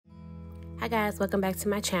Hi guys, welcome back to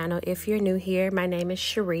my channel. If you're new here, my name is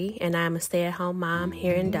Cherie and I'm a stay-at-home mom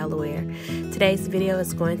here in Delaware. Today's video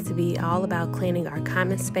is going to be all about cleaning our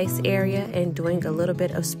common space area and doing a little bit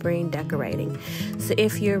of spring decorating. So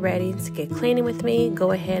if you're ready to get cleaning with me, go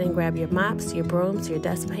ahead and grab your mops, your brooms, your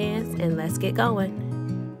dustpans, and let's get going.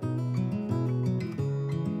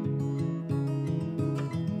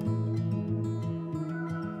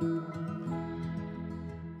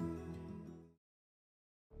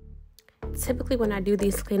 Typically when I do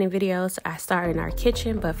these cleaning videos, I start in our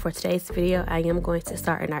kitchen, but for today's video, I am going to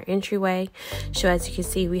start in our entryway. So as you can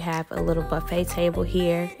see, we have a little buffet table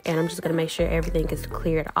here, and I'm just going to make sure everything is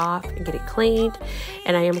cleared off and get it cleaned.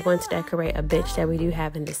 And I am going to decorate a bench that we do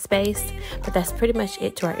have in this space, but that's pretty much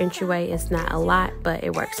it to our entryway. It's not a lot, but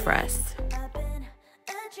it works for us.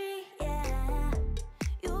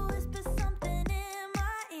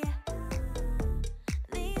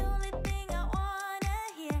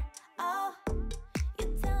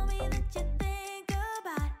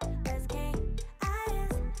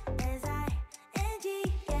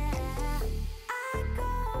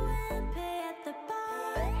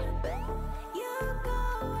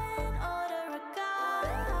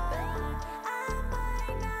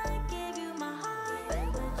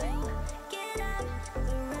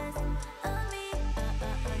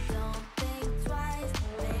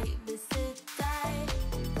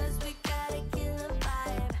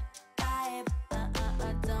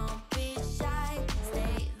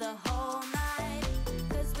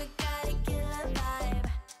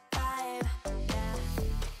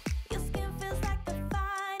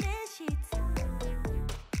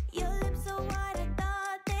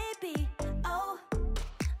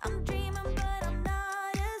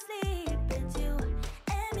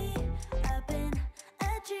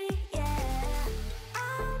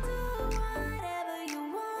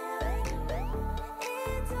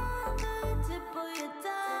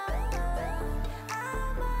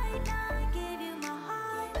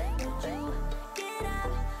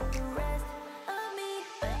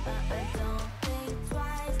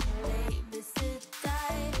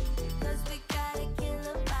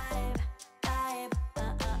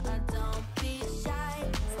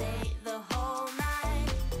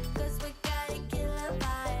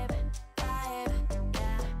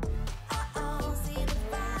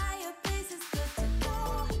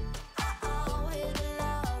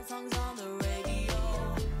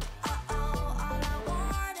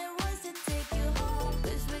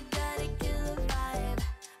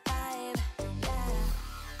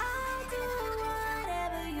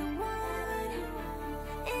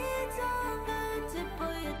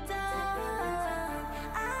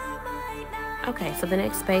 Okay, so the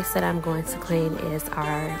next space that I'm going to clean is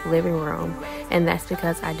our living room, and that's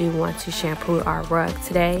because I do want to shampoo our rug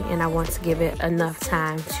today and I want to give it enough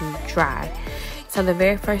time to dry. So the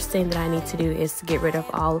very first thing that I need to do is to get rid of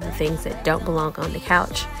all of the things that don't belong on the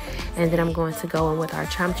couch, and then I'm going to go in with our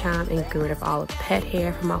ChomChom and get rid of all of the pet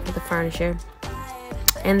hair from off of the furniture,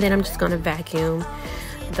 and then I'm just going to vacuum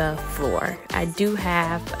the floor. I do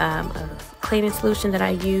have a cleaning solution that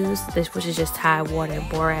I use, which is just Tide water and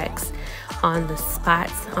borax on the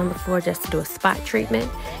spots on the floor just to do a spot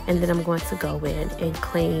treatment, and then I'm going to go in and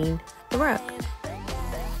clean the rug.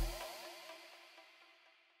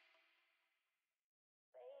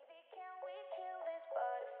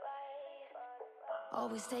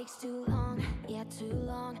 Always takes too long, yeah, too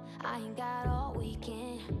long. I ain't got all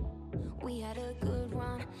weekend. We had a good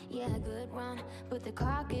run, yeah, good run, but the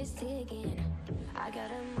clock is ticking. I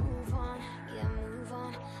gotta move on, yeah, move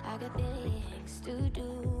on. I got things to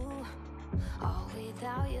do, all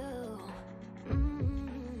without you.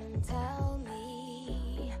 Tell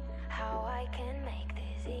me how I can make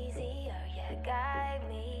this easier, yeah, guide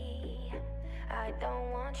me. I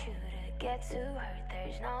don't want you to get too hurt,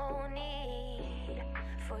 there's no need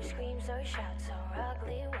for screams or shouts or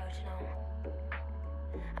ugly words, no.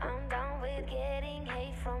 I'm done with getting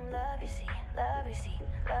hate from love, you see, love, you see,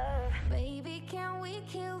 love. Baby, can we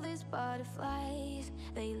kill these butterflies?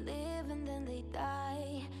 They live and then they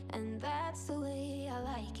die, and that's the way I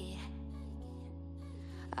like it.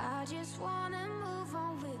 I just wanna move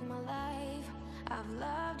on with my life. I've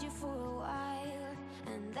loved you for a while,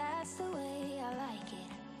 and that's the way I like it.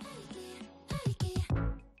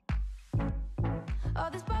 All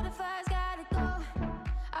these butterflies gotta go.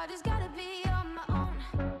 I just gotta be on my own.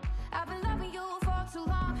 I've been loving you for too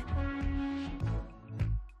long.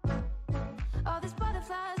 All these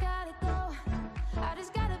butterflies gotta go. I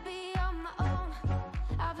just gotta be on my own.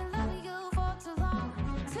 I've been loving you for too long.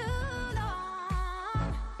 Too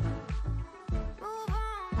long. Move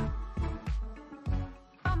on.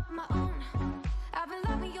 On my own. I've been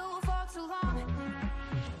loving you for too long.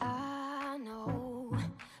 I know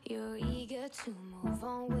you're eager to move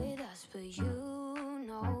on with us, but you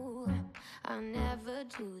know I never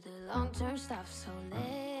do the long-term stuff, so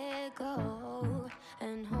let go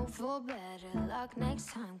and hope for better luck next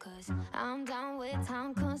time, 'cause I'm down with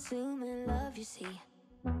time-consuming love, you see.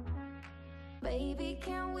 Baby,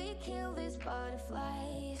 can we kill these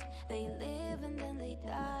butterflies? They live and then they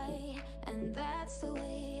die, and that's the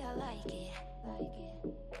way I like it.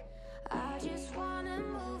 I just wanna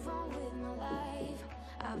move on with my life.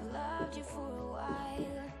 I've loved you for a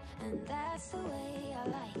while, and that's the way I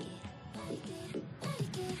like it.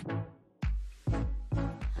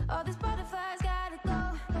 All these butterflies gotta go.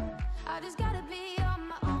 I just gotta be on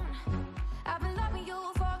my own. I've been loving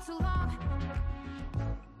you for too long.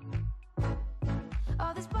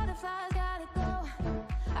 All these butterflies gotta go.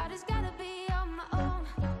 I just gotta be on my own.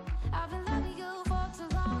 I've been loving you for too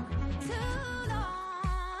long. Too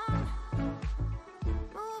long.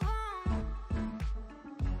 Move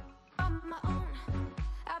on my own.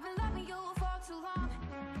 I've been loving you for too long.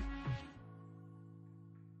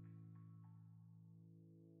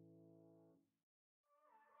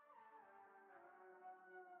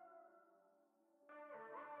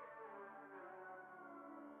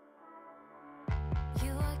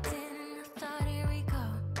 You walked in and I thought, here we go.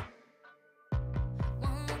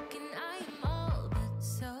 One look and I am all but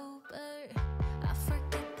sober. I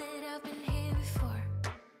forget that I've been here before.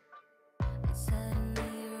 And suddenly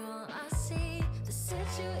you're all I see. The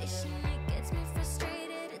situation, it gets me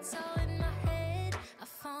frustrated. It's all in my head. I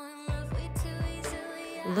fall in love way too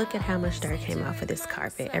easily. Look at how much dirt came off of this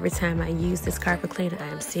carpet. Every time I use this carpet cleaner, I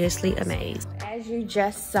am seriously amazed. As you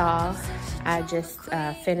just saw, I just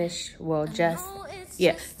finished, well, just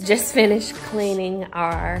finished cleaning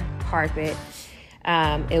our carpet.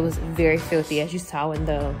 It was very filthy, as you saw in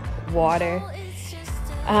the water.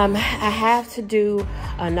 I have to do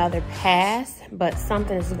another pass, but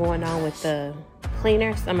something is going on with the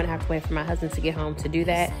cleaner, so I'm gonna have to wait for my husband to get home to do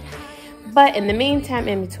that. But in the meantime,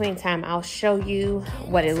 in between time, I'll show you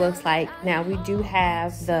what it looks like. Now, we do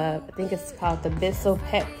have the, I think it's called the Bissell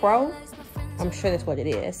Pet Pro. I'm sure that's what it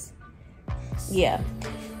is. Yeah.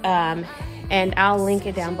 And I'll link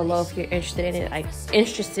it down below if you're interested in it. Like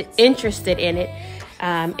interested in it.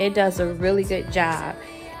 It does a really good job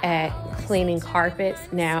at cleaning carpets.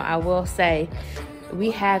 Now, I will say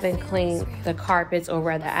we haven't cleaned the carpets, or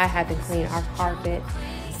rather, I haven't cleaned our carpet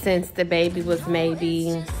since the baby was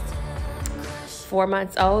maybe 4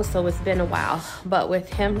 months old, so it's been a while. But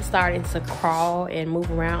with him starting to crawl and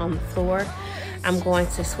move around on the floor, I'm going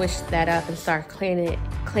to switch that up and start cleaning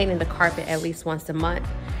the carpet at least once a month.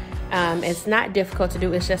 It's not difficult to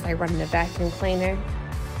do. It's just like running a vacuum cleaner.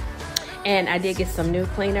 And I did get some new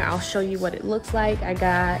cleaner. I'll show you what it looks like. I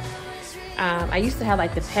got, I used to have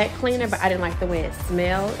like the pet cleaner, but I didn't like the way it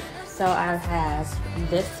smelled. So I have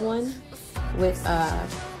this one with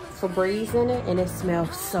Febreze in it, and it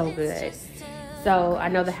smells so good. So I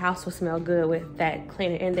know the house will smell good with that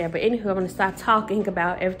cleaner in there. But anywho, I'm gonna stop talking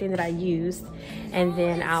about everything that I used, and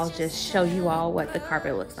then I'll just show you all what the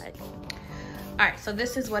carpet looks like. All right, so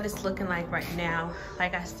this is what it's looking like right now.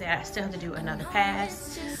 Like I said, I still have to do another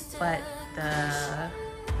pass, but the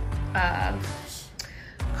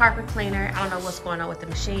carpet cleaner, I don't know what's going on with the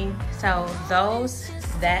machine. So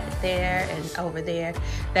that there and over there,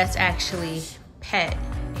 that's actually pet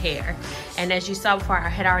hair. And as you saw before, I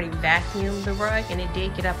had already vacuumed the rug and it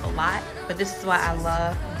did get up a lot, but this is why I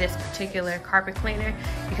love this particular carpet cleaner,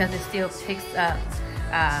 because it still picks up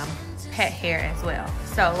pet hair as well.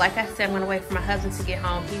 So like I said, I'm gonna wait for my husband to get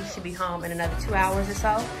home. He should be home in another 2 hours or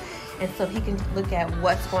so, and so he can look at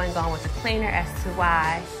what's going on with the cleaner as to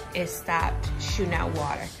why it stopped shooting out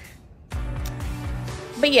water.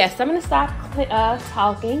 But yes, I'm gonna stop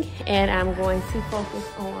talking, and I'm going to focus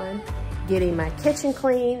on getting my kitchen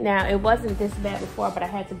clean. Now, it wasn't this bad before, but I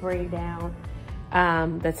had to bring down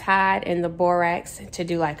the Tide and the borax to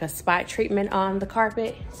do like a spot treatment on the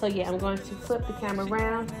carpet. So yeah, I'm going to flip the camera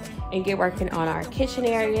around and get working on our kitchen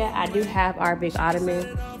area. I do have our big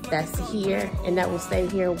ottoman that's here, and that will stay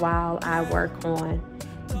here while I work on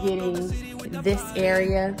getting this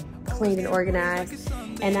area cleaned and organized.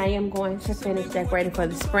 And I am going to finish decorating for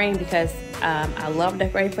the spring, because I love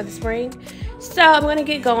decorating for the spring. So I'm gonna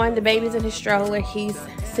get going. The baby's in his stroller. He's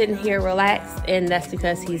sitting here relaxed, and that's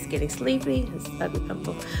because he's getting sleepy. But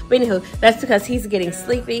anywho, that's because he's getting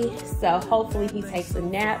sleepy. So hopefully he takes a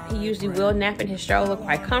nap. He usually will nap in his stroller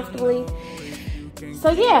quite comfortably.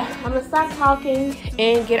 So yeah, I'm gonna stop talking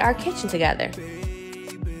and get our kitchen together.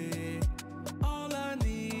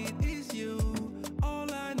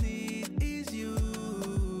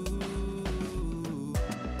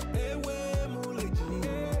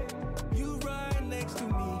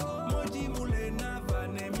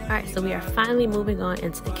 Alright, so we are finally moving on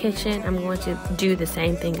into the kitchen. I'm going to do the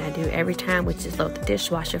same thing I do every time, which is load the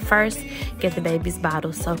dishwasher first, get the baby's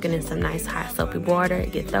bottles soaking in some nice hot soapy water,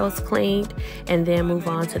 get those cleaned, and then move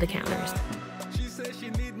on to the counters. She said she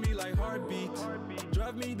need me like heartbeat,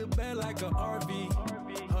 drive me the bed like a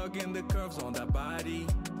RV, hugging the curves on that body.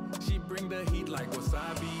 She bring the heat like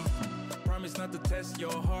wasabi. Promise not to test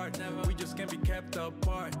your heart, never. We just can't be kept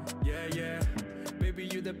apart. Yeah, yeah. Baby,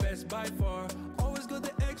 you the best by far. Always go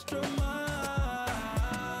the extra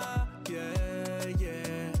mile. Yeah,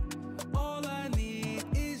 yeah. All I need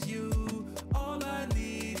is you. All I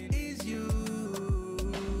need is you.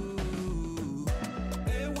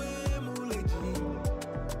 Ewe muleji,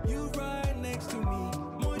 you right next to me.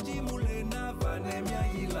 Moji mule na vanemia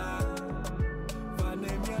ila.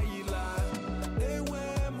 Vanemia ila. Ewe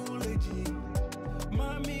muleji,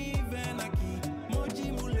 mami venaki.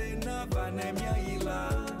 Moji mule na vanemia ila.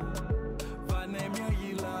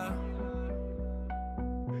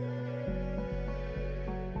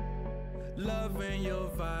 Loving your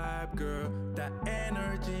vibe, girl. That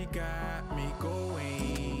energy got me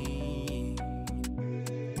going.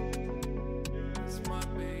 It's my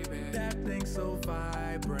baby. That thing so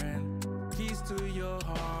vibrant. Keys to your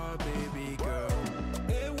heart, baby girl.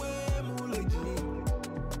 Ewe muleji,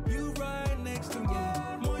 you right next to me.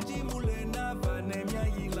 Moji mule na vanemia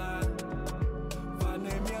ila.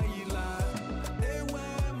 Vanemia ila. Ewe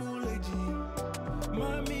muleji,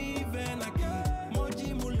 mami venaki.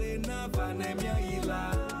 Moji mule na vanemia ila.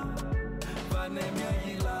 Vanemia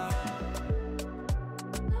ila.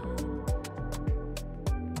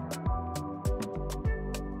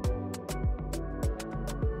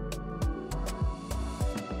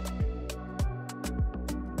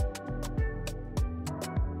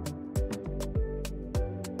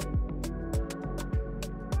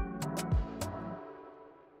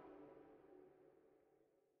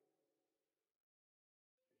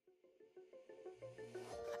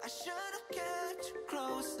 I should've kept you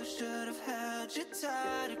close, I should've held you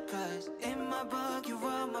tighter. Cause in my book you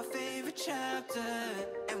were my favorite chapter.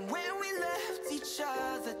 And when we left each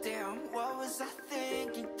other, damn, what was I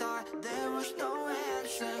thinking? Thought there was no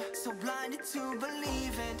answer, so blinded to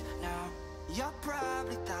believing. Now you're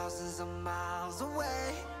probably thousands of miles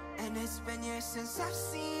away, and it's been years since I've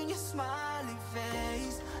seen your smiling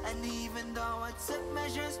face. And even though I took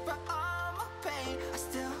measures for all my pain, I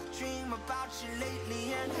still dream about you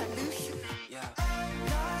lately and hallucinate. Yeah.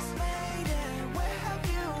 Lost lady, where have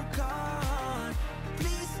you gone?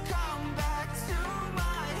 Please come back to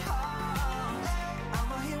my heart.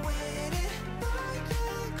 I'm here waiting for you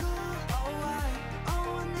go. Oh, I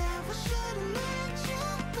never should've let you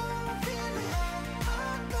go. Feeling,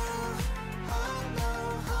 oh no,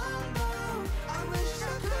 I wish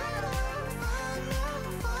I could've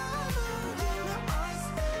followed you. I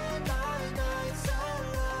spent my nights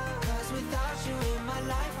alone. Cause without you in my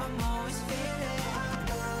life, I'm always feeling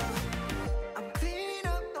low. I'm cleaning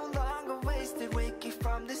up, no longer wasted. Waking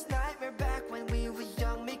from this nightmare back when we were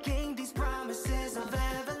young, making these promises of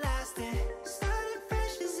everlasting. Starting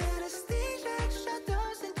fresh is anesthesia, shut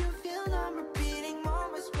those and you feel I'm repeating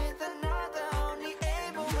moments with another. Only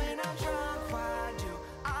able when I'm drunk. Why do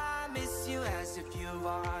I miss you as if you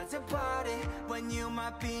are departed, when you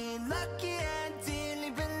might be lucky and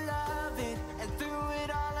dearly beloved? And through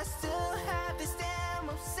it all I still have this damn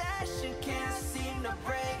obsession. Can't seem to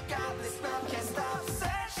break out this spell, can't stop searching.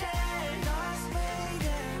 Lost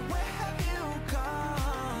lady, where have you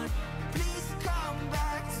gone? Please come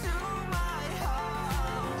back to my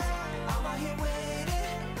heart. I'm here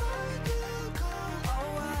waiting for you go.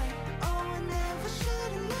 Oh, I never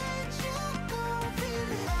should've let you go.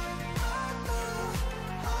 Feeling,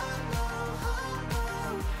 oh no,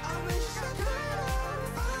 I wish I could've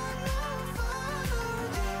followed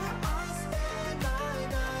you. I spend my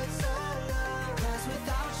nights alone. Cause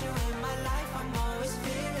without you in my life, I'm always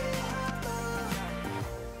feeling low.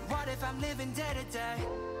 What if I'm living day to day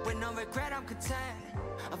with no regret, I'm content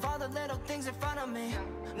of all the little things in front of me?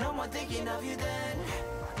 No more thinking of you then.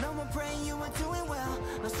 No more praying you were doing well.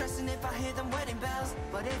 No stressing if I hear them wedding bells.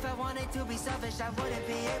 But if I wanted to be selfish, I wouldn't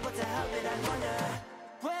be able to help it. I wonder,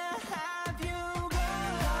 where have you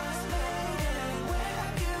gone? Lost lady, where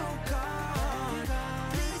have you gone?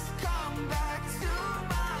 Please come back to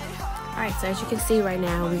my heart. Alright, so as you can see right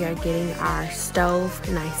now, we are getting our stove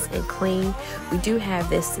nice and clean. We do have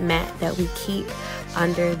this mat that we keep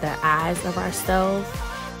under the eyes of our stove,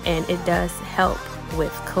 and it does help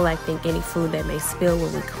with collecting any food that may spill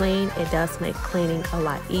when we clean. It does make cleaning a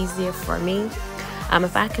lot easier for me.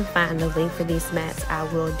 If I can find the link for these mats, I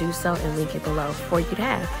will do so and link it below for you to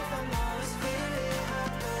have.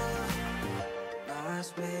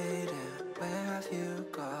 Lost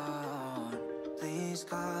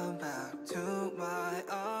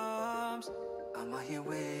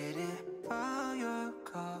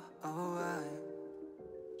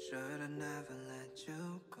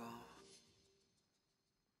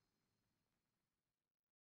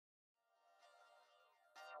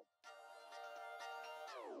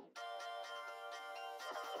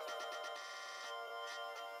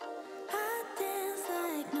I dance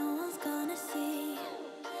like no one's gonna see,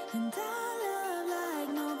 and I love like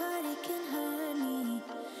nobody can hurt me.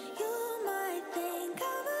 You might think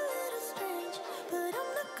I'm a little strange, but I'm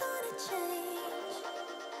not gonna change.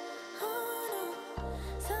 Oh no,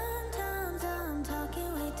 sometimes I'm talking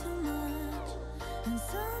way too much, and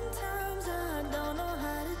sometimes I don't know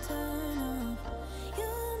how to turn up.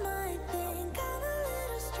 You might think I'm a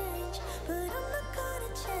little strange, but I'm not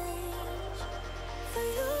gonna change. For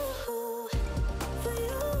you, for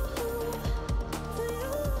you, for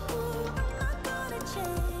you, I'm not gonna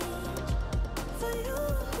change. For you,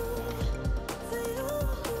 for you,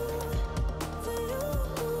 for you,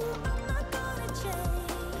 I'm not gonna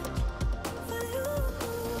change. For you.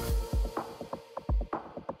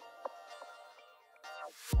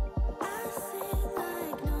 I sing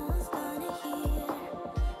like no one's gonna hear,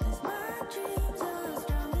 'cause my dreams are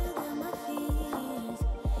stronger than my fears.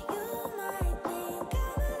 You might think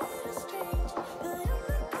I'm a little strange, but I'm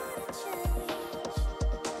not gonna change.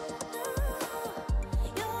 No,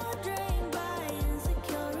 you're drained by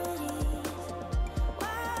insecurities,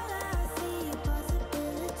 while I see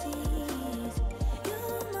possibilities. You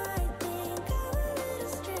might think I'm a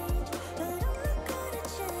little strange, but I'm not gonna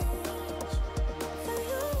change. For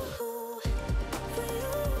you, for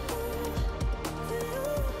you, for you,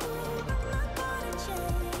 I'm not gonna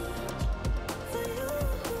change. For you,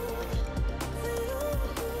 for you,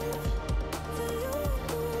 for you,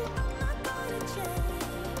 I'm not gonna change.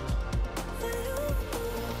 For you.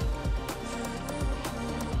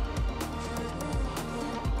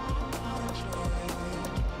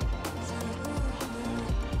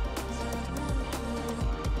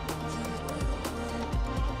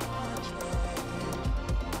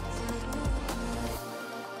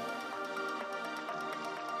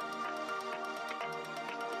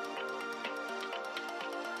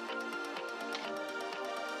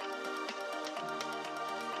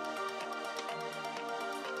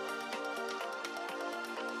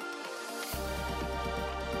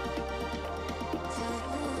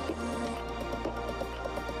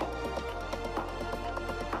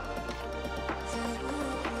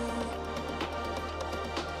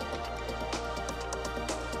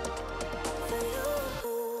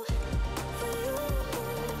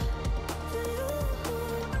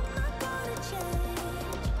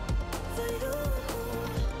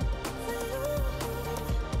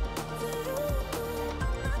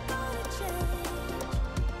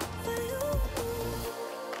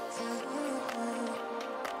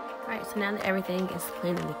 Alright, so now that everything is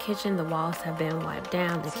clean in the kitchen, the walls have been wiped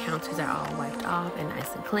down, the counters are all wiped off and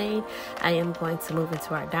nice and clean, I am going to move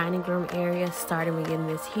into our dining room area, starting with getting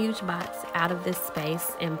this huge box out of this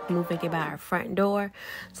space and moving it by our front door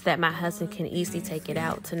so that my husband can easily take it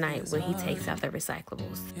out tonight when he takes out the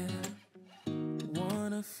recyclables.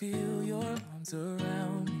 Wanna feel your arms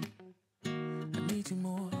around me. I need you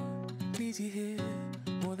more, need you here,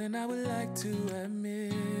 more than I would like to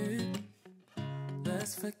admit.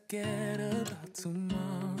 Let's forget about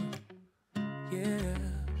tomorrow. Yeah,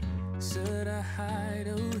 should I hide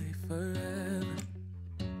away forever?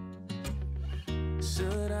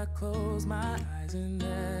 Should I close my eyes and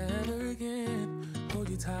never again hold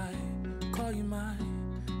you tight, call you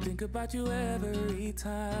mine, think about you every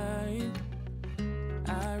time?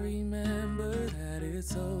 I remember that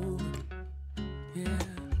it's over. Yeah,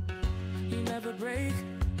 you never break,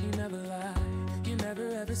 you never lie, you never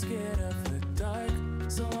ever scared of the dark.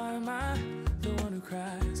 So why am I the one who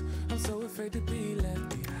cries? I'm so afraid to be left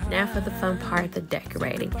behind. Now for the fun part, the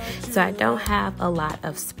decorating. So I don't have a lot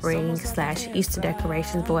of spring/Easter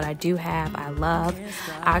decorations, but what I do have, I love.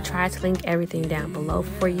 I'll try to link everything down below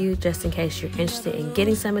for you, just in case you're interested in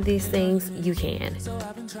getting some of these things, you can. So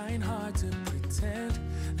I've been trying hard to pretend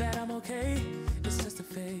that I'm okay. It's just a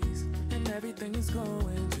phase, and everything is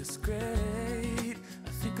going just great. I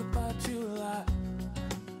think about you a lot.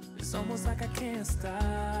 It's almost like I can't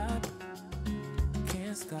stop,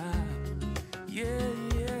 can't stop. Yeah,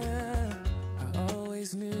 yeah. I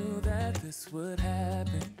always knew that this would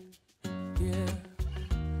happen. Yeah,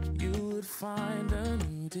 you would find a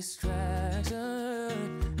new distraction.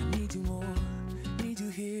 I need you more, need you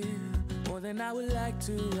here, more than I would like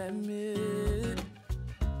to admit.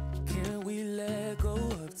 Can we let go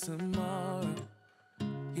of tomorrow?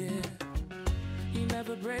 Yeah, you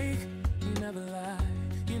never break, you never lie,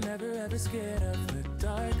 you never ever scared of the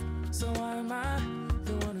dark. So why am I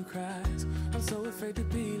the one who cries? I'm so afraid to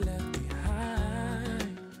be left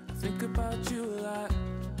behind. I think about you a lot.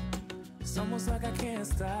 It's almost like I can't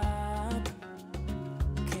stop,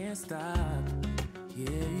 can't stop. Yeah,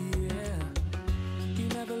 yeah. You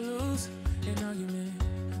never lose an argument,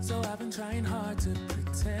 been trying hard to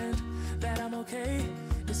pretend that I'm okay.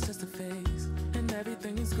 It's just a phase, and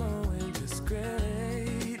everything is going just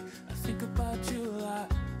great. I think about you a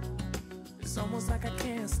lot. It's almost like I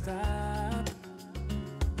can't stop.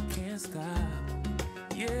 Can't stop.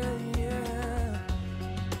 Yeah, yeah.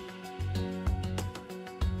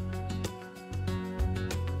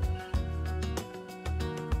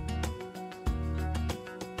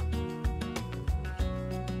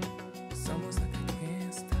 It's almost like I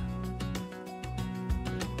can't stop.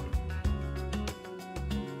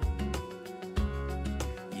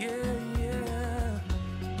 Yeah, yeah.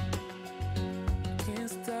 Can't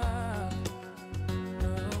stop.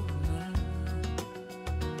 No, no.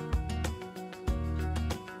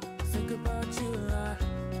 Think about you a lot.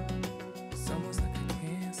 It's almost like I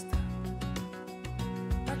can't stop.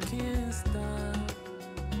 I can't stop.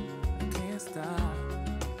 I can't stop.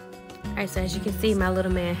 Alright, so as you can see, my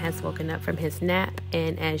little man has woken up from his nap,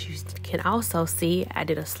 and as you can also see, I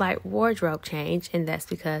did a slight wardrobe change, and that's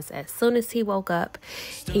because as soon as he woke up,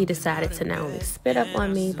 he decided to not only spit up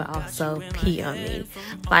on me, but also pee on me.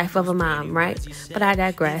 Life of a mom, right? But I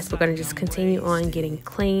digress. We're going to just continue on getting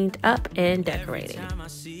cleaned up and decorating. I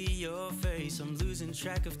see your face, I'm losing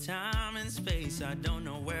track of time and space. I don't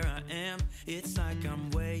know where I am. It's like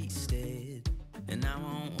I'm wasted, and I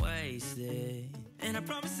won't waste it. And I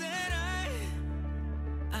promise that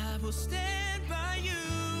I will stand by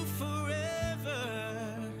you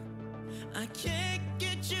forever. I can't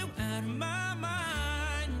get you out of my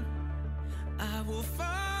mind. I will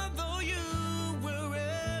follow you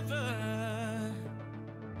wherever,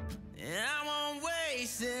 and I won't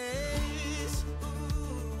waste this.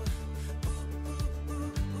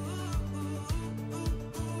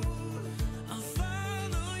 I'll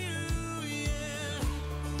follow you, yeah.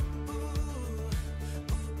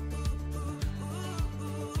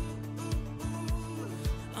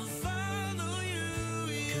 I'll follow you,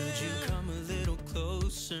 yeah. Could you come a little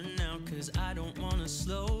closer now? 'Cause I don't wanna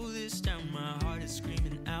slow this down. My heart is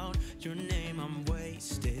screaming out your name. I'm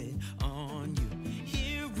wasted on you.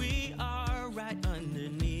 Here we are, right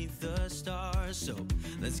underneath the stars. So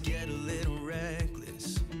let's get a little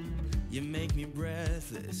reckless. You make me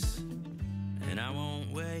breathless, and I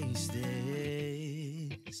won't waste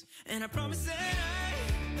this. And I promise that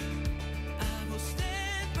I will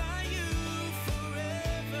stand by you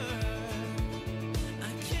forever.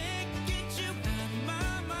 I can't get you out of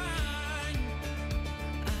my mind.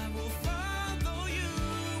 I will follow you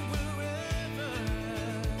wherever,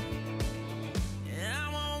 and I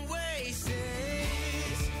won't waste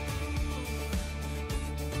this.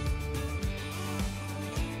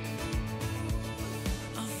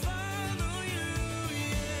 I'll follow you,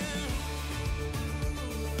 yeah.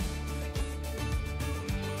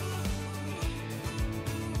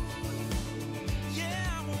 Yeah,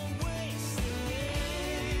 I won't waste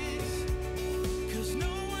this. 'Cause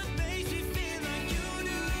no one makes me feel like you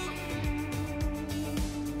do.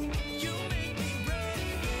 You make me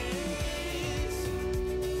breathless.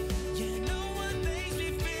 Yeah, no one makes me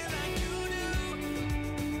feel like you do.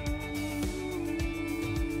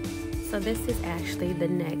 So this is actually the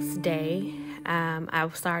next day. I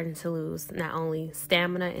was starting to lose not only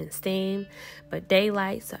stamina and steam, but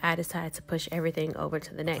daylight, so I decided to push everything over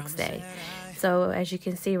to the next day. So as you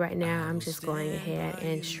can see right now, I'm just going ahead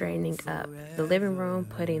and straightening up the living room,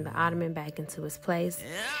 putting the ottoman back into its place,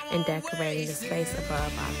 and decorating the space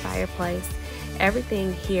above our fireplace.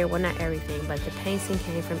 Everything here, well, not everything, but the painting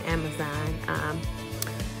came from Amazon.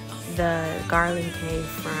 The garland came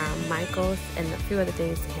from Michael's, and a few other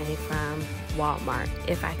things came from Walmart.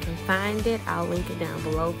 If I can find it, I'll link it down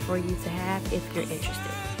below for you to have if you're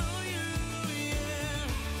interested.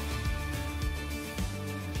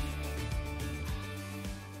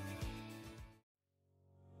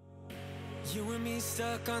 You and me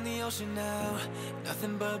stuck on the ocean now.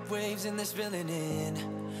 Nothing but waves in this filling in.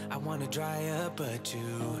 I wanna dry up, but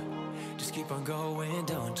you just keep on going,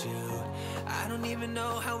 don't you? I don't even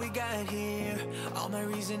know how we got here. All my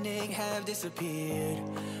reasoning have disappeared.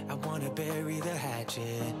 I wanna bury the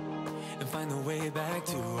hatchet and find the way back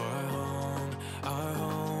to our home, our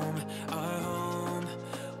home, our home.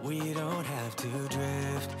 We don't have to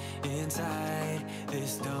drift inside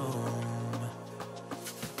this dome.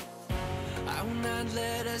 I will not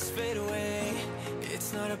let us fade away.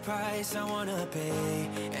 It's not a price I wanna pay,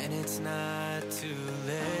 and it's not too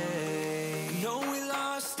late. No, we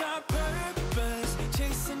lost our purpose,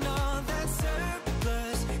 chasing all that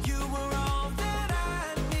surplus. You were all that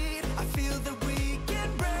I need. I feel that we can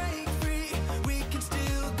break free. We can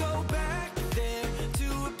still go back there to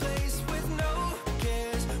a place with no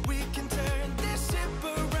cares. We can turn this ship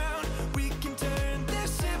around. We can turn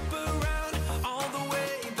this ship around.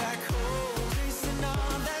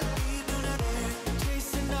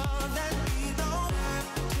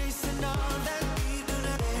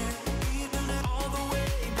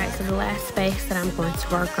 the last space that I'm going to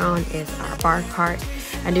work on is our bar cart.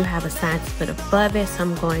 I do have a sign to put above it, so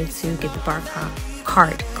I'm going to get the bar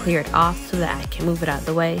cart cleared off so that I can move it out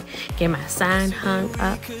the way, get my sign hung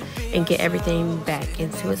up, and get everything back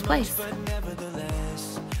into its place. But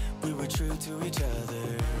nevertheless, we were true to each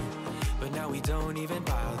other, but now we don't even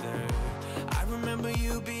bother. I remember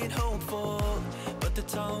you being hopeful, but the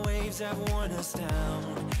tall waves have worn us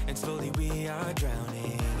down, and slowly we are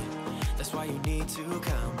drowning. That's why you need to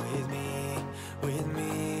come with me, with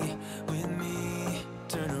me, with me.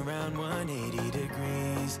 Turn around 180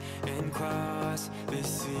 degrees and cross the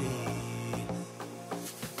sea.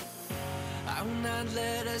 I will not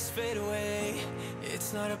let us fade away.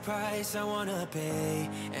 It's not a price I wanna pay,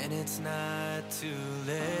 and it's not too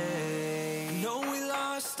late. No, we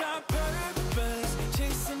lost our purpose,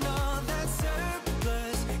 chasing all that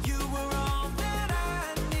surplus. You were all that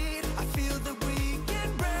I need. I feel that we can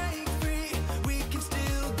break free. We can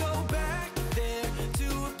still go back there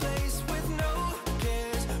to a place with no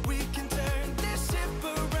cares. We can turn this ship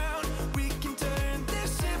around. We can turn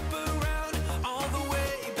this ship around all the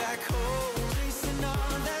way back home. Chasing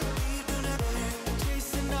all that we do not have.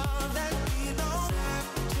 Chasing all that we don't have.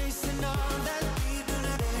 Chasing all that we do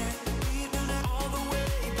not have. All the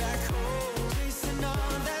way back home. Chasing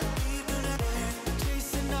all that we do not have.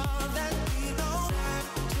 Chasing all that we don't have.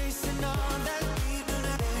 Chasing all that we do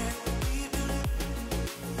not have.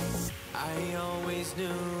 I always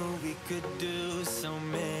knew we could do so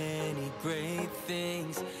many great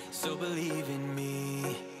things. So believe in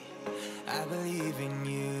me, I believe in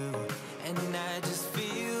you, and I just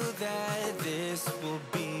feel that this will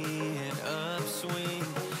be an upswing.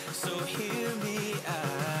 So hear me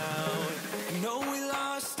out. No, we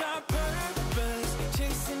lost our purpose,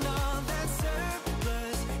 chasing all that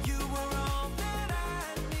surplus. You were all that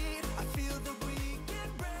I need. I feel that we can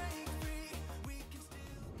break free. We can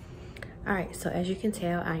still. Alright, so as you can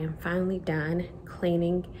tell, I am finally done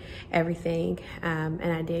cleaning everything, and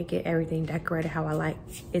I did get everything decorated how I like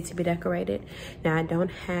it to be decorated. Now, I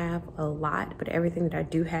don't have a lot, but everything that I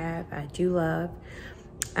do have, I do love,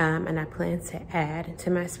 and I plan to add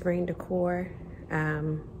to my spring decor. I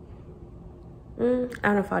don't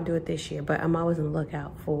know if I'll do it this year, but I'm always on the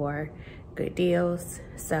lookout for good deals,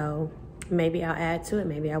 so maybe I'll add to it,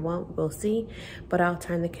 maybe I won't, we'll see. But I'll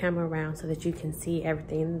turn the camera around so that you can see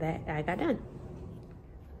everything that I got done.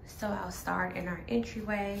 So I'll start in our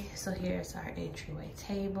entryway. So here's our entryway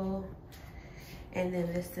table. And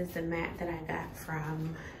then this is the mat that I got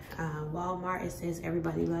from Walmart. It says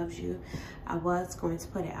everybody loves you. I was going to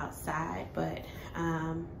put it outside, but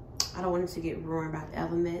I don't want it to get ruined by the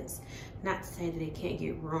elements. Not to say that it can't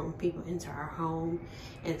get ruined. People enter our home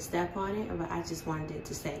and step on it, but I just wanted it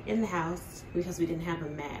to stay in the house because we didn't have a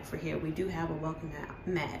mat for here. We do have a welcome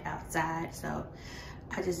mat outside, so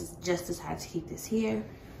I just decided to keep this here.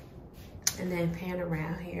 And then pan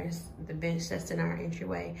around, here's the bench that's in our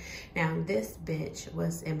entryway. Now, this bench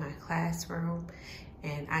was in my classroom,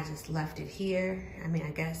 and I just left it here. I mean,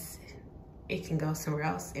 I guess it can go somewhere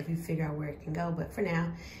else if we figure out where it can go, but for now,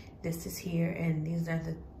 this is here, and these are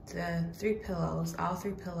the 3 pillows. All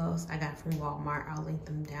 3 pillows I got from Walmart. I'll link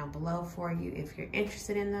them down below for you if you're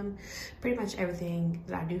interested in them. Pretty much everything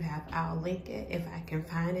that I do have, I'll link it if I can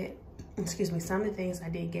find it. Excuse me, some of the things I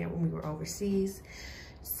did get when we were overseas,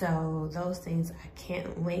 so those things I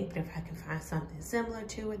can't link, but if I can find something similar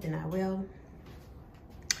to it, then I will.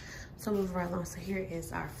 So moving right along, so here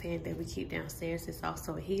is our fan that we keep downstairs. It's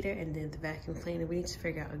also a heater, and then the vacuum cleaner. We need to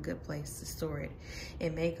figure out a good place to store it.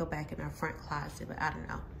 It may go back in our front closet, but I don't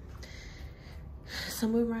know. So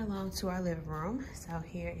moving right along to our living room. So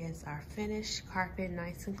here is our finished carpet,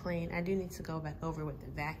 nice and clean. I do need to go back over with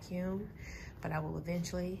the vacuum, but I will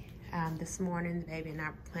eventually. This morning, the baby and I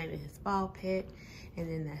were playing in his ball pit, and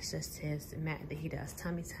then that's just his mat that he does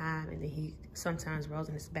tummy time, and then he sometimes rolls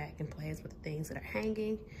on his back and plays with the things that are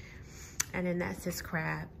hanging. And then that's his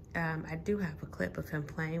crab. I do have a clip of him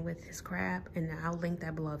playing with his crab, and I'll link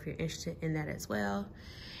that below if you're interested in that as well.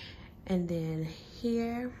 And then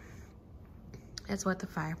here is what the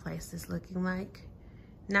fireplace is looking like.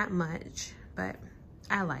 Not much, but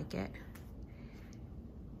I like it.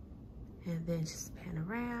 And then just pan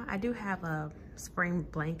around. I do have a spring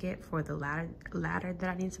blanket for the ladder that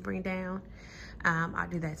I need to bring down. I'll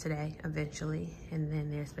do that today eventually. And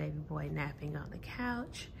then there's baby boy napping on the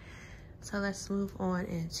couch. So let's move on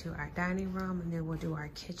into our dining room, and then we'll do our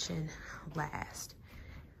kitchen last.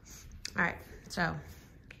 All right, so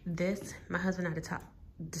this, my husband and I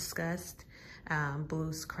discussed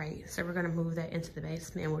Blue's crate. So we're gonna move that into the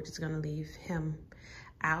basement, and we're just gonna leave him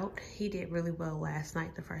out. He did really well last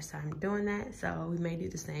night, the first time doing that, so we may do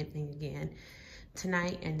the same thing again.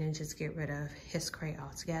 tonight and then just get rid of his crate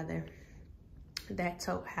altogether. That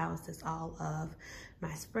tote house is all of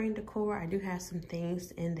my spring decor. I do have some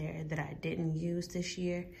things in there that I didn't use this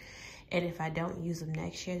year. And if I don't use them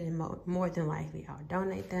next year, then more than likely I'll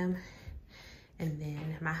donate them. And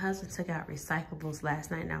then my husband took out recyclables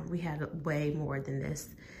last night. Now we had way more than this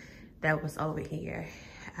that was over here.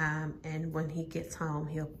 And when he gets home,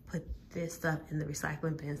 he'll put this stuff in the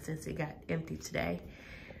recycling bin since it got empty today.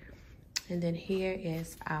 And then here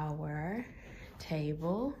is our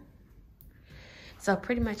table. So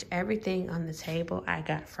pretty much everything on the table I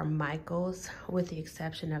got from Michael's, with the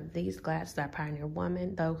exception of these glasses by Pioneer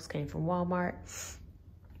Woman. Those came from Walmart.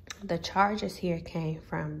 The chargers here came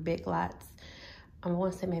from Big Lots. I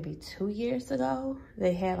want to say maybe 2 years ago.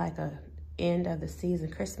 They had like a end of the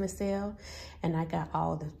season Christmas sale, and I got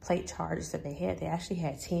all the plate chargers that they had. They actually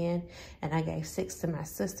had 10, and I gave 6 to my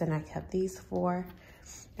sister, and I kept these 4.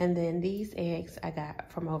 And then these eggs I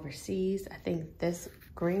got from overseas. I think this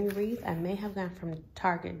green wreath I may have gotten from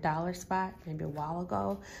Target Dollar Spot maybe a while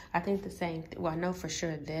ago. I think the same, well, I know for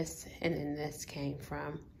sure this and then this came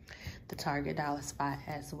from the Target Dollar Spot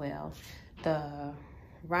as well. The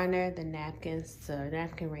runner, the napkins, the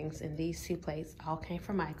napkin rings, and these 2 plates all came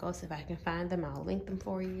from Michael's. If I can find them, I'll link them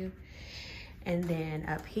for you. And then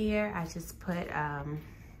up here, I just put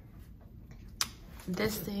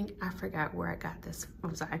this thing. I forgot where I got this.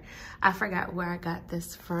 I'm sorry. I forgot where I got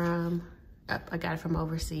this from. I got it from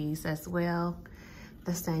overseas as well.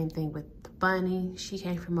 The same thing with the bunny. She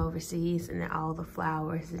came from overseas, and then all the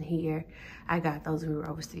flowers in here, I got those when we were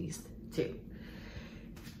overseas too.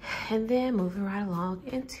 And then moving right along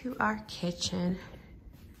into our kitchen.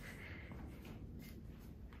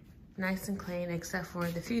 Nice and clean, except for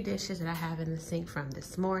the few dishes that I have in the sink from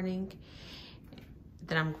this morning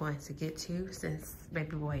that I'm going to get to since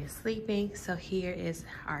baby boy is sleeping. So here is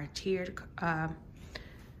our tiered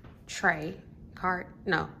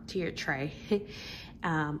tiered tray.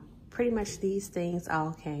 Pretty much these things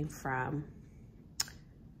all came from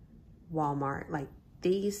Walmart. Like,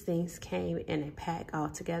 these things came in a pack all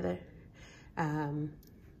together.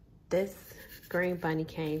 This green bunny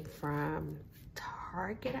came from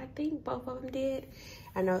Target, I think both of them did.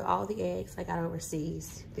 I know all the eggs I got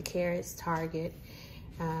overseas. The carrots, Target.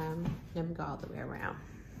 Let me go all the way around.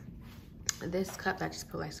 This cup I just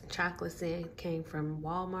put like some chocolates in came from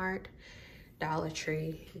Walmart, Dollar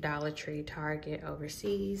Tree, Target,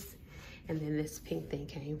 overseas. And then this pink thing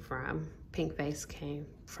came from, pink vase came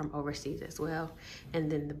from overseas as well. And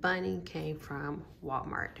then the bunny came from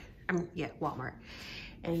Walmart. Walmart.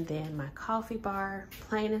 And then my coffee bar,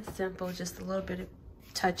 plain and simple, just a little bit of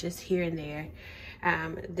touches here and there.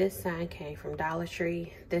 This sign came from Dollar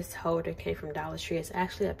Tree. This holder came from Dollar Tree. It's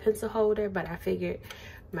actually a pencil holder, but I figured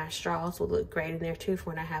my straws will look great in there too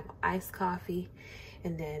for when I have iced coffee.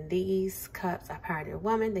 And then these cups are Pioneer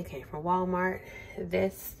Woman. They came from Walmart.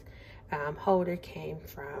 This holder came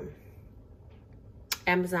from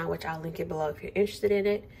Amazon, which I'll link it below if you're interested in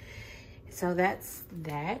it. So that's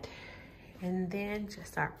that. And then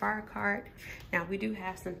just our bar cart. Now we do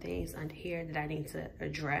have some things under here that I need to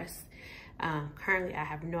address. Currently I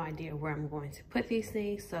have no idea where I'm going to put these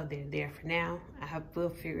things, so they're there for now. We'll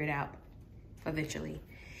figure it out eventually.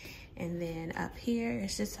 And then up here,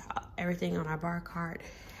 it's just everything on our bar cart.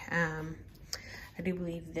 I do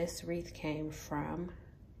believe this wreath came from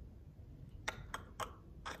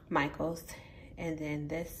Michael's. And then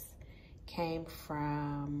this came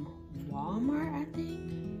from Walmart, I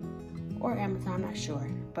think. Or Amazon, I'm not sure.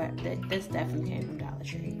 But this definitely came from Dollar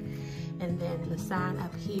Tree. And then the sign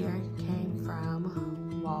up here came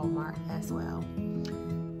from Walmart as well.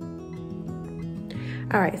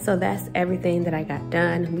 All right, so that's everything that I got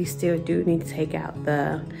done. We still do need to take out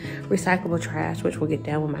the recyclable trash, which we'll get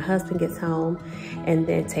done when my husband gets home, and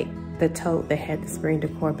then take the tote that had the spring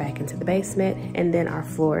decor back into the basement. And then our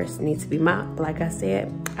floors need to be mopped. Like I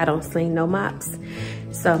said, I don't sling no mops.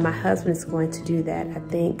 So my husband is going to do that, I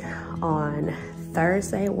think, on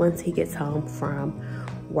Thursday once he gets home from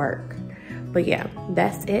work. But yeah,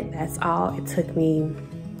 that's it. That's all. It took me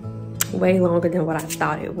way longer than what I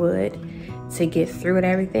thought it would to get through it,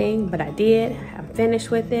 everything, but I did. I'm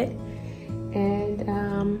finished with it. And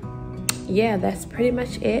yeah, that's pretty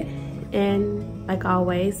much it. And like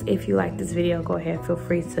always, if you like this video, go ahead, feel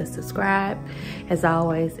free to subscribe. As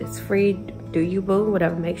always, it's free. Do you boo,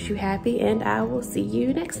 whatever makes you happy, and I will see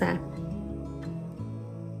you next time.